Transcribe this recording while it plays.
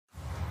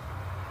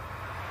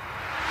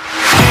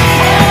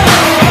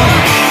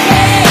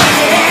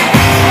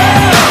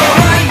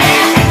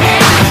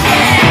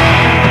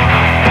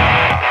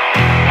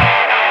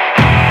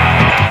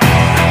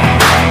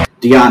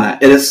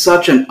Deonna, it is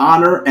such an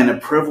honor and a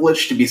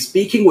privilege to be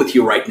speaking with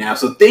you right now,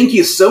 so thank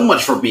you so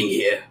much for being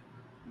here.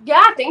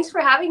 Yeah, thanks for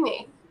having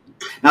me.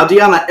 Now,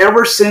 Deonna,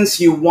 ever since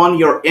you won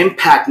your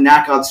Impact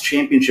Knockouts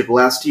Championship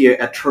last year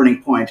at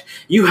Turning Point,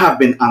 you have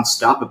been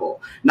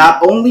unstoppable.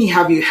 Not only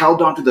have you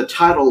held on to the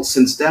title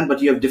since then,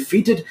 but you have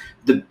defeated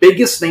the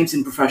biggest names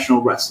in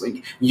professional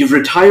wrestling. You've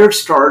retired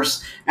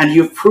stars, and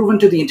you've proven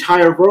to the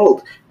entire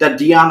world that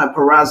Deonna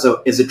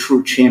Purrazzo is a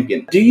true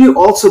champion. Do you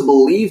also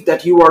believe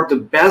that you are the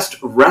best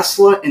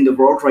wrestler in the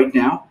world right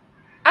now?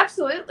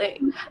 Absolutely.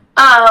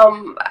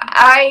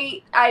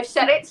 I've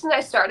said it since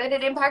I started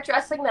at Impact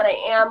Wrestling that I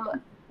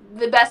am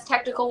the best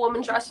technical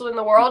women's wrestler in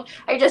the world.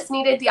 I just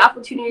needed the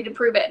opportunity to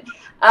prove it.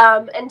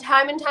 And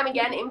time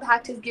again,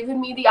 Impact has given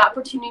me the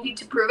opportunity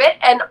to prove it,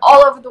 and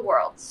all over the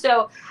world.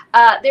 So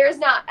there is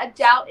not a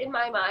doubt in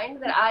my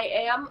mind that I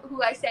am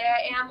who I say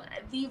I am,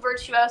 the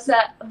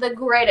Virtousa, the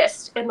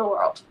greatest in the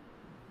world.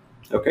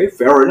 Okay,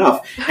 fair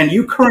enough. And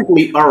you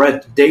currently are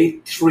at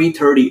day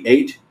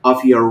 338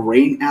 of your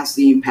reign as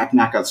the Impact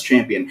Knockouts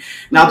champion.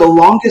 Now, the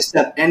longest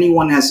that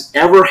anyone has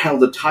ever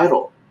held the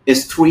title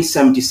is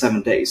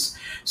 377 days.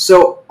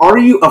 So are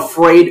you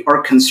afraid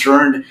or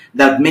concerned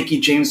that Mickie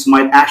James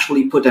might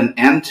actually put an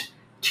end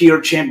to your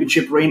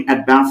championship reign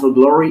at Bound for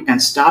Glory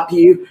and stop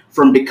you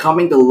from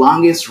becoming the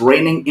longest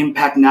reigning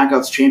Impact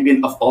Knockouts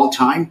champion of all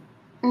time?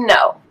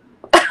 No.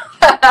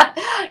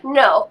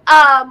 No.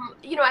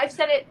 I've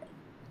said it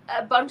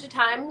a bunch of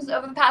times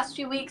over the past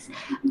few weeks.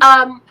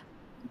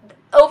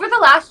 Over the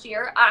last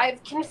year,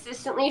 I've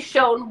consistently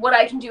shown what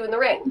I can do in the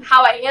ring,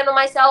 how I handle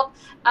myself,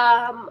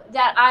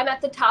 that I'm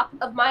at the top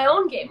of my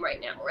own game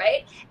right now,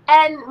 right?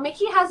 And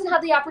Mickie hasn't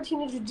had the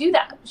opportunity to do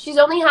that. She's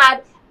only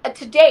had,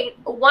 to date,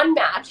 one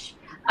match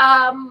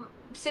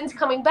since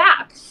coming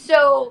back.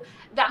 So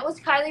that was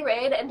Kylie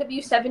Rae at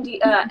NWA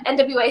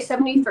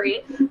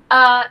 73.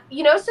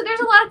 So there's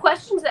a lot of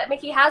questions that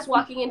Mickie has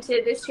walking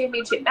into this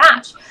championship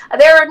match.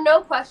 There are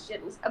no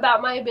questions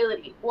about my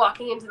ability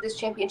walking into this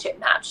championship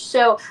match.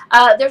 So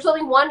there's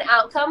only one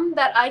outcome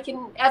that I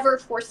can ever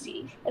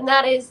foresee, and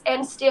that is,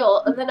 and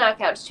still, the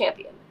Knockouts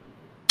champion.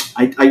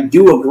 I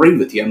do agree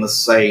with you, I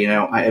must say.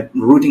 I'm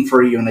rooting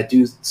for you, and I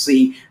do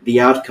see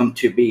the outcome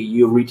to be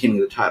you retaining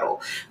the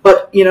title.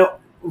 But,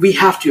 we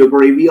have to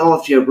agree, we all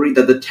have to agree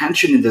that the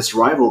tension in this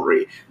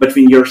rivalry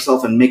between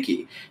yourself and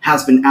Mickie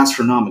has been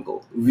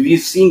astronomical. We've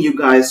seen you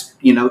guys,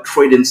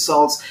 trade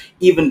insults,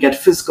 even get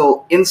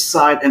physical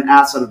inside and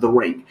outside of the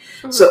ring.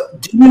 Mm-hmm. So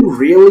do you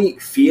really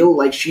feel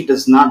like she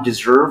does not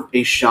deserve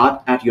a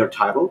shot at your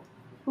title?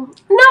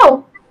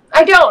 No,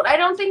 I don't. I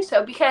don't think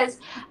so, because,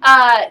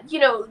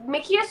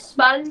 Mickie has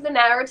spun the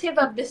narrative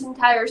of this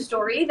entire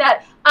story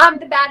that I'm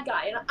the bad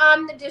guy and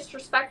I'm the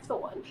disrespectful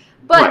one.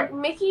 But right.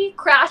 Mickie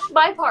crashed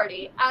my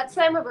party at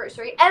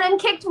Slammiversary and then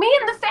kicked me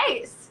in the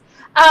face.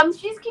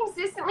 She's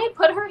consistently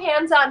put her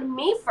hands on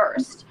me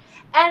first.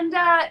 And,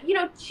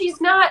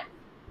 she's not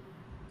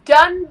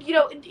done,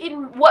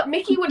 in what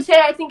Mickie would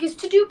say, I think, is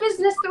to do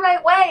business the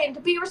right way and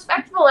to be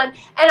respectful. And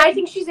I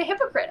think she's a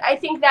hypocrite. I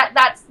think that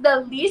that's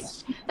the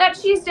least that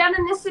she's done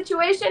in this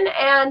situation.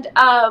 And,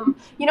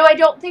 I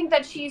don't think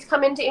that she's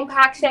come into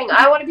Impact saying,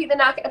 I want to be the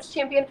Knockouts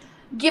champion.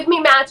 Give me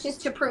matches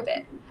to prove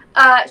it.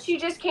 She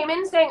just came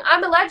in saying,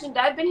 I'm a legend.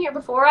 I've been here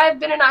before. I've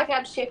been a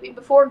Knockouts champion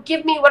before.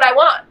 Give me what I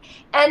want.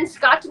 And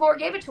Scott D'Amore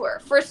gave it to her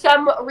for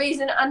some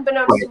reason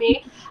unbeknownst to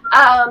me.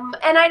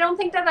 And I don't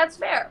think that that's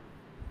fair.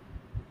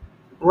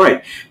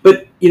 Right.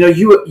 But,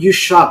 you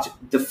shocked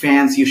the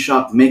fans, you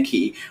shocked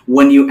Mickie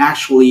when you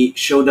actually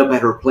showed up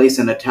at her place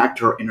and attacked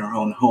her in her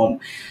own home.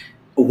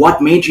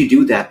 What made you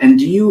do that? And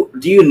do you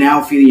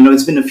now feel,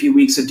 it's been a few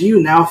weeks, so do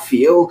you now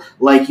feel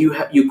like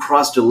you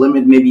crossed a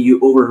limit, maybe you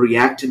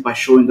overreacted by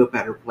showing up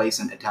at her place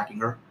and attacking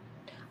her?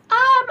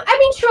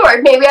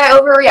 Sure, maybe I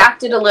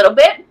overreacted a little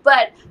bit,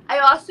 but I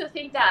also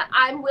think that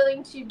I'm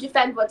willing to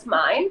defend what's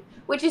mine,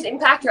 which is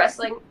Impact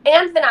Wrestling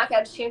and the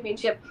Knockouts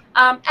Championship,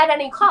 at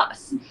any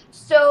cost.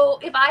 So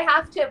if I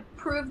have to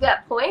prove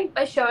that point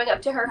by showing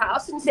up to her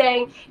house and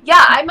saying,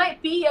 yeah, I might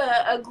be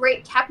a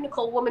great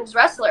technical women's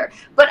wrestler,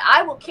 but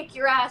I will kick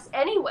your ass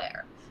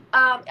anywhere.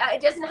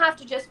 It doesn't have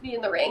to just be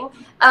in the ring.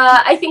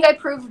 I think I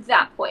proved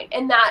that point,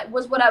 and that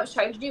was what I was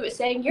trying to do, is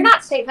saying, you're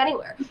not safe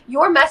anywhere.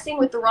 You're messing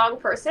with the wrong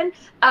person,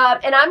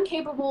 and I'm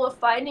capable of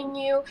finding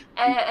you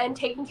and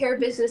taking care of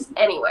business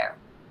anywhere.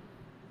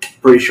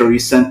 Pretty sure you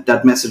sent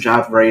that message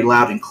out very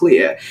loud and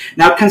clear.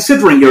 Now,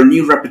 considering your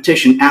new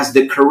reputation as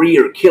the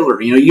career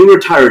killer, you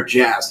retired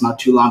Jazz not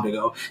too long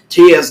ago.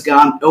 Tia's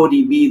gone,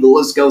 ODB, the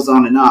list goes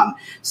on and on.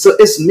 So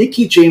is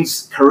Mickie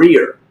James'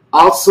 career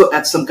also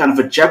at some kind of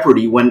a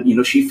jeopardy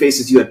when, she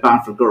faces you at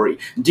Bound for Glory?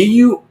 Do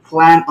you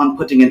plan on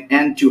putting an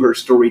end to her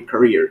storied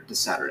career this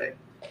Saturday?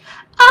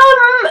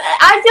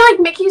 I feel like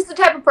Mickey's the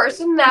type of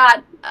person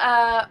that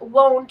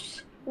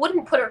won't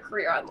wouldn't put her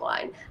career on the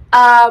line.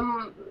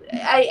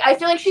 I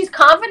feel like she's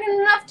confident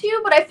enough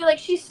to, but I feel like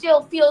she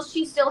still feels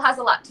she still has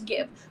a lot to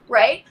give,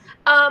 right?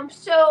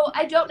 So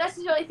I don't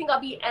necessarily think I'll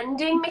be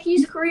ending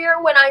Mickie's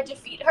career when I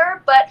defeat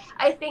her, but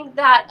I think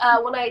that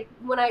when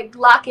I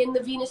lock in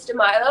the Venus de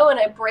Milo and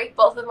I break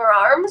both of her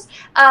arms,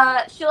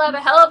 she'll have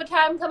a hell of a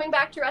time coming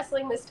back to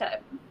wrestling this time.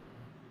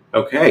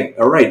 Okay,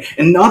 all right.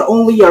 And not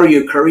only are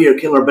you a career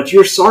killer, but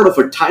you're sort of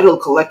a title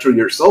collector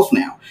yourself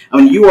now. I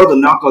mean, you are the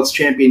Knockouts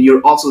champion.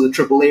 You're also the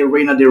AAA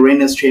Reina de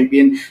Rienas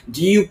champion.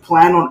 Do you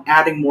plan on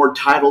adding more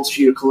titles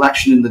to your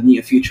collection in the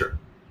near future?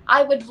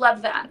 I would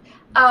love that.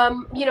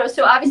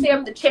 So obviously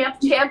I'm the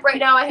champ right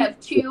now. I have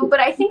 2, but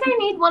I think I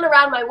need one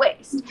around my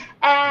waist.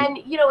 And,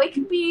 it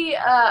could be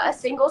a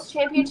singles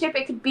championship.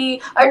 It could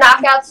be our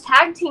Knockouts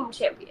tag team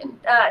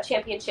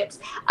championships.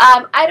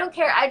 I don't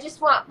care. I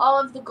just want all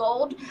of the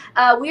gold.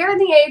 We are in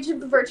the age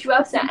of the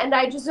Virtousa, and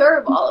I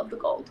deserve all of the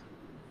gold.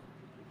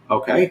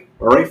 Okay,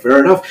 all right, fair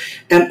enough.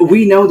 And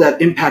we know that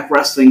Impact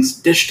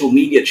Wrestling's Digital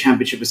Media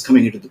Championship is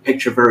coming into the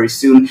picture very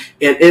soon.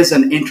 It is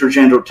an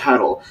intergender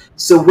title.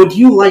 So would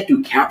you like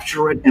to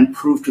capture it and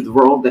prove to the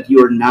world that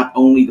you are not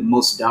only the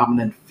most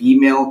dominant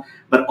female,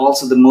 but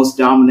also the most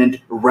dominant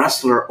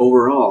wrestler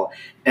overall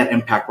at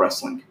Impact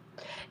Wrestling?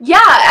 Yeah,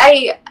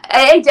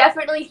 I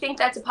definitely think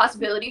that's a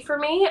possibility for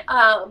me.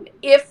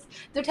 If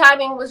the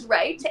timing was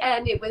right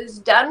and it was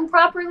done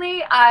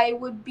properly, I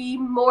would be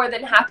more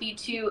than happy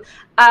to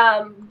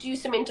do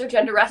some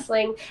intergender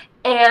wrestling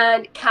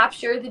and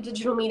capture the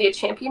Digital Media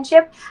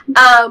Championship.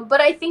 But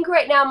I think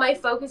right now my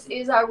focus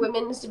is our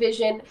women's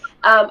division,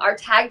 our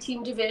tag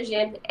team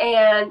division,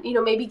 and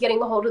maybe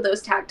getting a hold of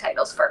those tag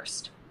titles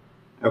first.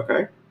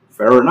 Okay.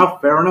 Fair enough,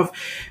 fair enough.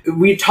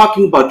 We're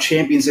talking about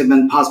champions and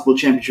then possible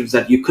championships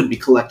that you could be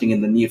collecting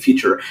in the near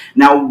future.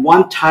 Now,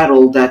 one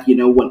title that,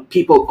 when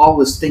people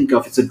always think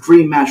of, it's a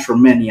dream match for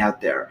many out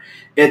there.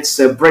 It's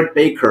Britt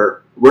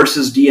Baker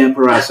versus Deonna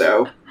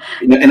Purrazzo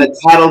in a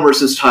title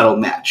versus title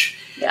match.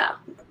 Yeah.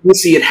 We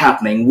see it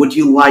happening. Would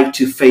you like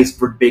to face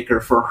Britt Baker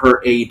for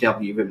her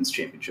AEW Women's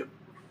Championship?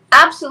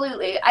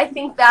 Absolutely. I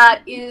think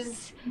that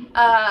is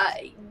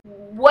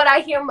what I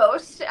hear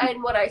most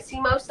and what I see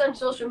most on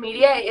social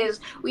media is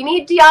we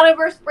need Deonna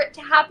versus Britt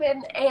to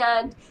happen,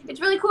 and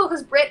it's really cool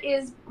because Britt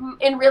is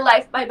in real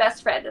life my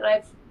best friend, and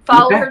I've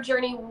followed her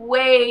journey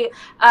way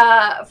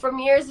from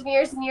years and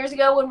years and years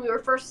ago when we were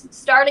first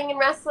starting in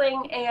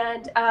wrestling,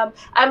 and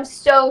I'm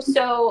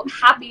so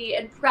happy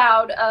and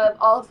proud of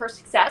all of her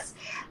success.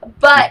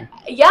 But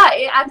yeah,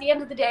 at the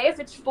end of the day, if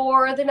it's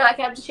for the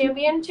Knockouts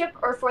Championship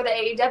or for the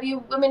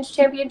AEW Women's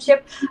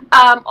Championship,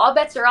 all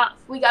bets are off.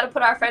 We got to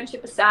put our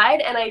friendship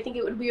aside, and I think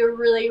it would be a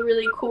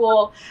really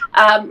cool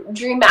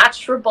dream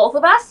match for both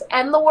of us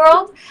and the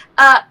world.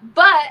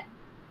 But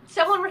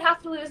someone would have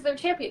to lose their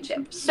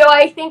championship. So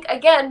I think,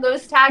 again,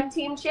 those tag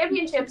team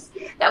championships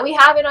that we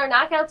have in our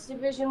Knockouts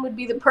division would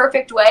be the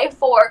perfect way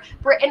for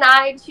Britt and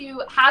I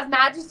to have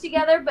matches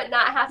together but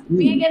not have to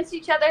be against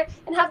each other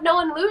and have no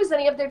one lose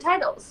any of their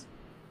titles.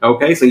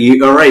 Okay, so you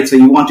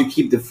want to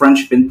keep the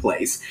friendship in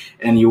place,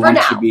 and you want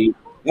to be...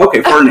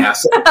 Okay, for now.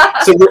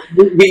 So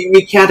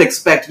we can't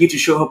expect you to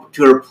show up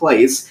to her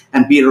place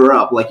and beat her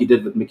up like you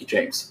did with Mickie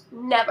James.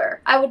 Never.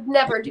 I would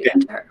never do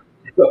that to her.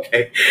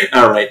 Okay,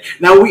 all right.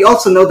 Now, we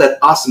also know that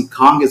Awesome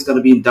Kong is going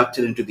to be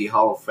inducted into the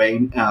Hall of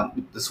Fame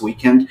this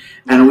weekend,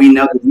 and we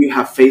know that you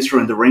have faced her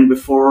in the ring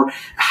before.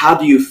 How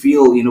do you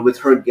feel, with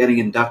her getting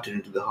inducted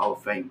into the Hall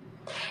of Fame?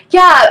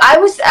 Yeah, I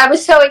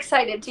was so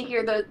excited to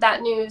hear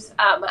that news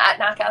at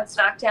Knockouts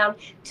Knockdown.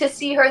 To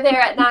see her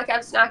there at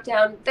Knockouts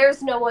Knockdown,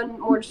 there's no one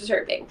more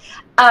deserving.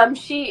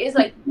 She is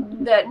like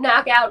the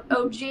knockout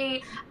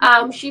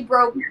OG. She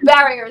broke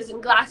barriers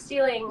and glass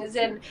ceilings,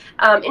 and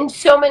in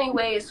so many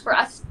ways for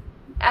us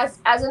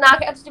as a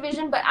Knockouts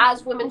division, but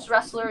as women's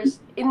wrestlers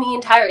in the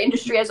entire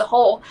industry as a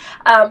whole,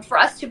 for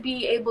us to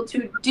be able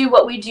to do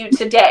what we do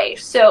today.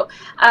 So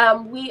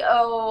we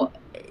owe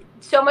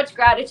so much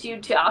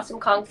gratitude to Awesome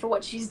Kong for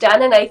what she's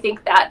done, and I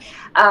think that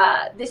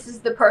this is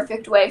the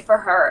perfect way for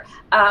her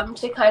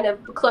to kind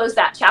of close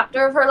that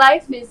chapter of her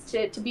life, is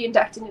to be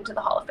inducted into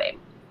the Hall of Fame.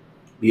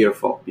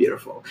 Beautiful,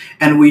 beautiful.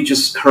 And we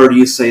just heard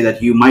you say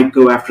that you might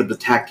go after the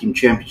Tag Team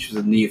Championships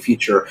in the near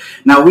future.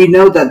 Now, we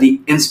know that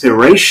the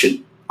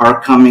Inspiration are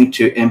coming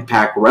to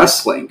Impact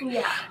Wrestling.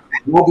 Yeah.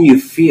 How do you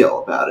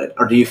feel about it?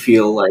 Or do you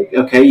feel like,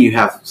 okay, you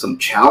have some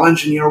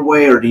challenge in your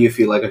way, or do you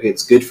feel like, okay,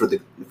 it's good for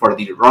the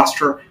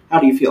roster? How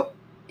do you feel?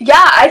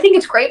 Yeah, I think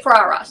it's great for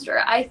our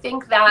roster. I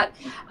think that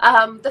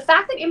the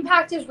fact that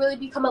Impact has really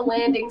become a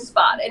landing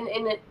spot, and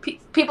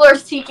people are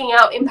seeking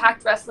out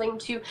Impact Wrestling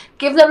to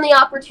give them the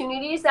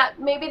opportunities that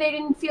maybe they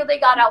didn't feel they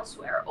got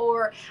elsewhere,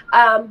 or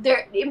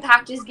their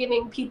Impact is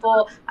giving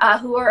people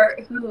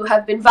who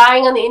have been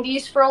vying on the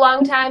indies for a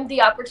long time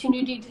the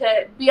opportunity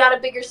to be on a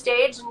bigger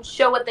stage and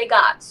show what they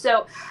got.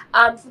 So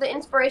for the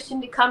Inspiration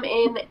to come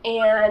in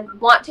and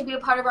want to be a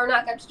part of our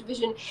Knockouts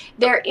division,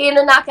 they're in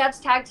a Knockouts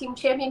Tag Team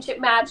Championship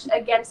match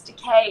against against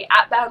Decay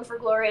at Bound for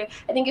Glory,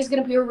 I think is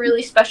going to be a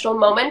really special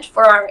moment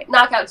for our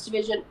Knockouts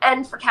division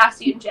and for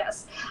Cassie and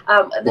Jess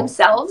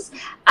themselves.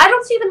 I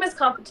don't see them as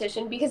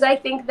competition because I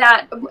think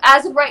that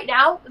as of right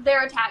now,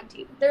 they're a tag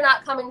team. They're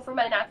not coming for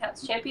my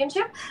Knockouts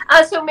championship.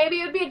 So maybe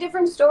it would be a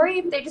different story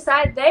if they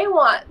decide they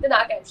want the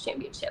Knockouts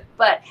championship.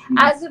 But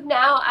as of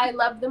now, I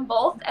love them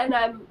both, and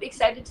I'm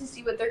excited to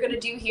see what they're going to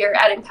do here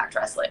at Impact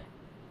Wrestling.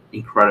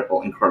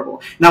 Incredible,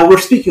 incredible. Now, we're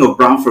speaking of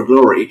Bound for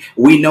Glory.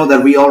 We know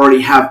that we already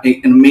have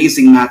an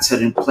amazing match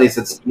set in place.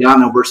 It's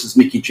Deonna versus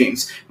Mickie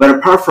James. But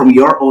apart from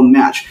your own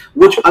match,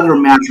 which other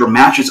match or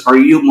matches are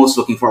you most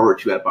looking forward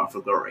to at Bound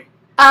for Glory?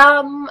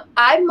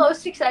 I'm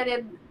most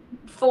excited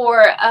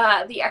for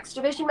the X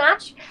Division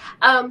match.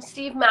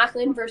 Steve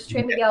Macklin versus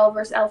Trey Miguel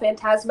versus El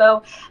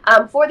Phantasmo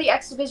for the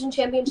X Division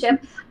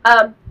Championship.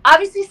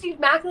 Obviously, Steve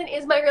Macklin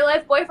is my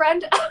real-life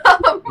boyfriend,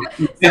 so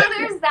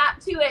there's that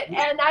to it.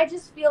 And I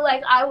just feel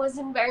like I was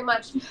in very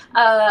much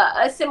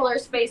a similar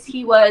space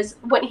he was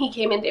when he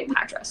came into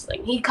Impact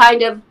Wrestling. He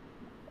kind of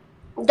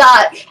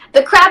got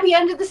the crappy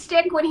end of the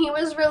stick when he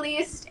was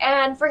released,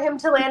 and for him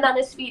to land on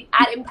his feet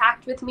at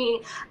Impact with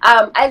me,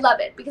 I love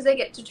it because I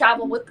get to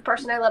travel with the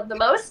person I love the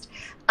most.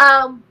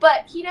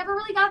 But he never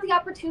really got the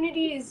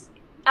opportunities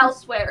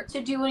elsewhere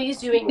to do what he's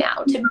doing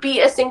now, to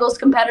be a singles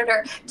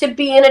competitor, to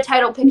be in a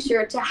title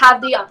picture, to have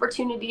the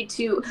opportunity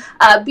to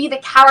be the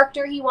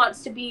character he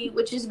wants to be,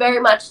 which is very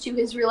much to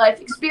his real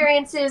life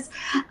experiences.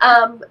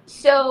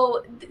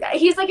 So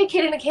he's like a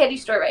kid in a candy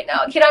store right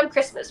now, a kid on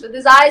Christmas with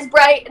his eyes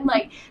bright, and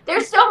like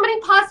there's so many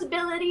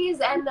possibilities,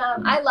 and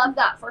I love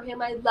that for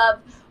him. I love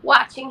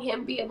watching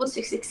him be able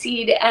to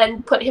succeed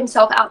and put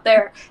himself out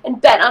there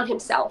and bet on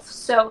himself.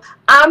 So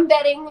I'm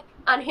betting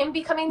on him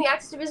becoming the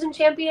X Division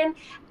champion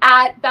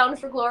at Bound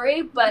for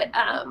Glory, but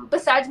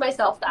besides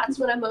myself, that's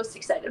what I'm most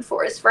excited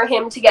for, is for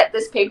him to get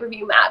this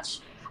pay-per-view match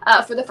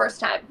for the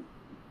first time.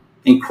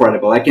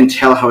 Incredible. I can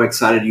tell how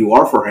excited you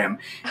are for him,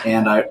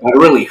 and I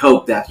really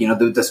hope that, you know,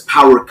 this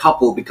power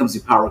couple becomes the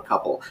power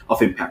couple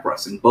of Impact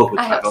Wrestling, both with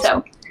titles. I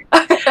hope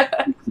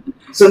so.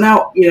 So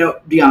now, you know,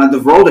 Deonna, the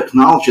world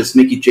acknowledges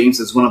Mickie James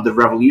as one of the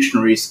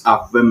revolutionaries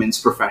of women's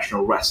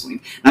professional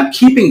wrestling. Now,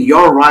 keeping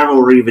your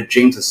rivalry with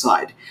James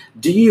aside,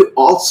 do you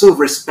also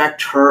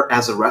respect her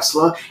as a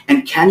wrestler?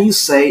 And can you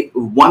say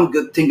one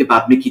good thing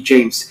about Mickie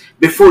James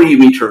before you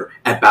meet her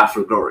at Bound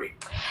for Glory?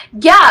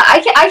 Yeah,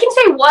 I can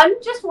say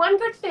just one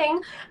good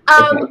thing.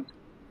 Okay.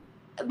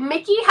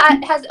 Mickie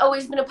has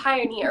always been a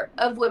pioneer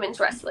of women's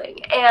wrestling,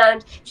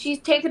 and she's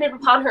taken it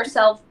upon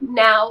herself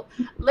now,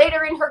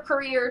 later in her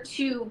career,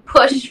 to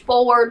push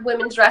forward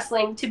women's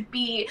wrestling, to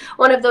be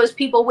one of those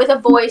people with a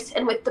voice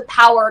and with the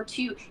power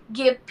to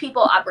give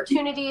people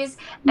opportunities.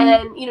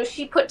 And, you know,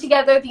 she put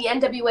together the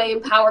NWA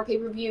Empower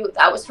pay-per-view.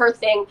 That was her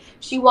thing.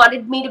 She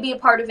wanted me to be a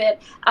part of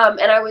it,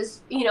 and I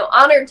was, you know,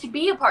 honored to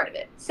be a part of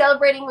it,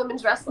 celebrating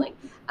women's wrestling.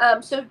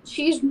 So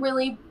she's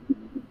really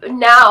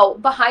now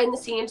behind the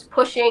scenes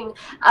pushing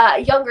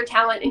younger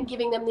talent and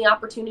giving them the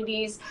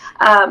opportunities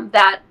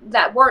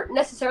that weren't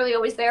necessarily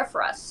always there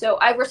for us. So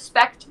I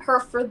respect her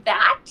for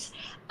that.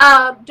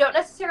 Don't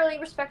necessarily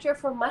respect her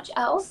for much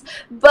else,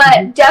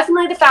 but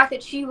definitely the fact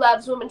that she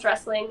loves women's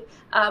wrestling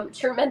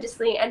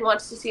tremendously and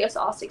wants to see us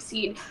all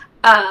succeed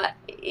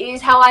is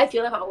how I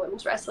feel about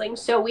women's wrestling.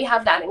 So we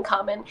have that in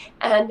common,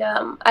 and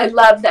I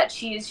love that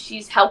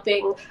she's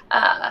helping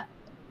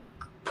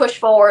push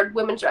forward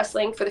women's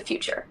wrestling for the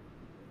future.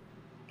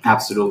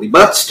 Absolutely.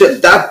 But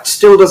that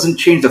still doesn't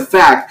change the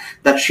fact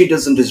that she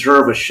doesn't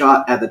deserve a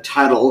shot at the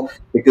title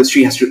because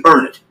she has to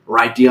earn it.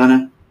 Right,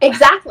 Deonna?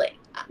 Exactly.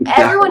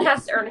 Everyone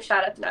has to earn a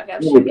shot at the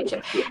Knockouts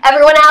Championship.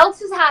 Everyone else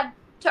has had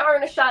to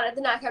earn a shot at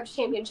the Knockouts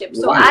Championship.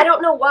 So I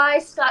don't know why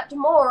Scott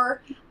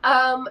D'Amore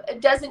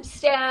doesn't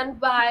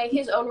stand by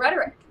his own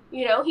rhetoric.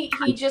 You know, he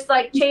just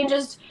like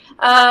changes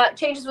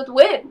with the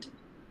wind.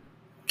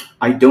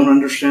 I don't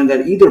understand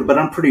that either, but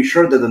I'm pretty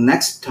sure that the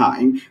next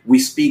time we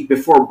speak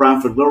before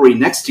Bound for Glory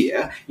next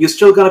year, you're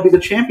still going to be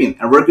the champion,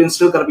 and we're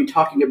still going to be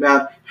talking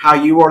about how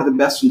you are the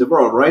best in the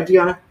world, right,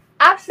 Deonna?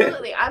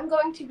 Absolutely. I'm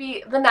going to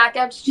be the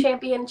Knockouts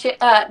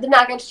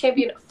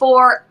champion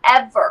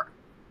forever.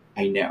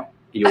 I know.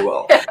 You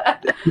will.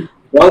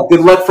 Well,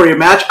 good luck for your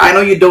match. I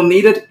know you don't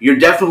need it. You're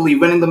definitely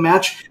winning the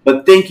match,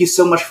 but thank you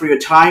so much for your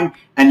time,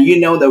 and you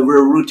know that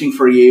we're rooting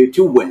for you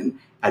to win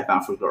at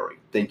Bound for Glory.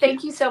 Thank you.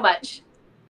 Thank you so much.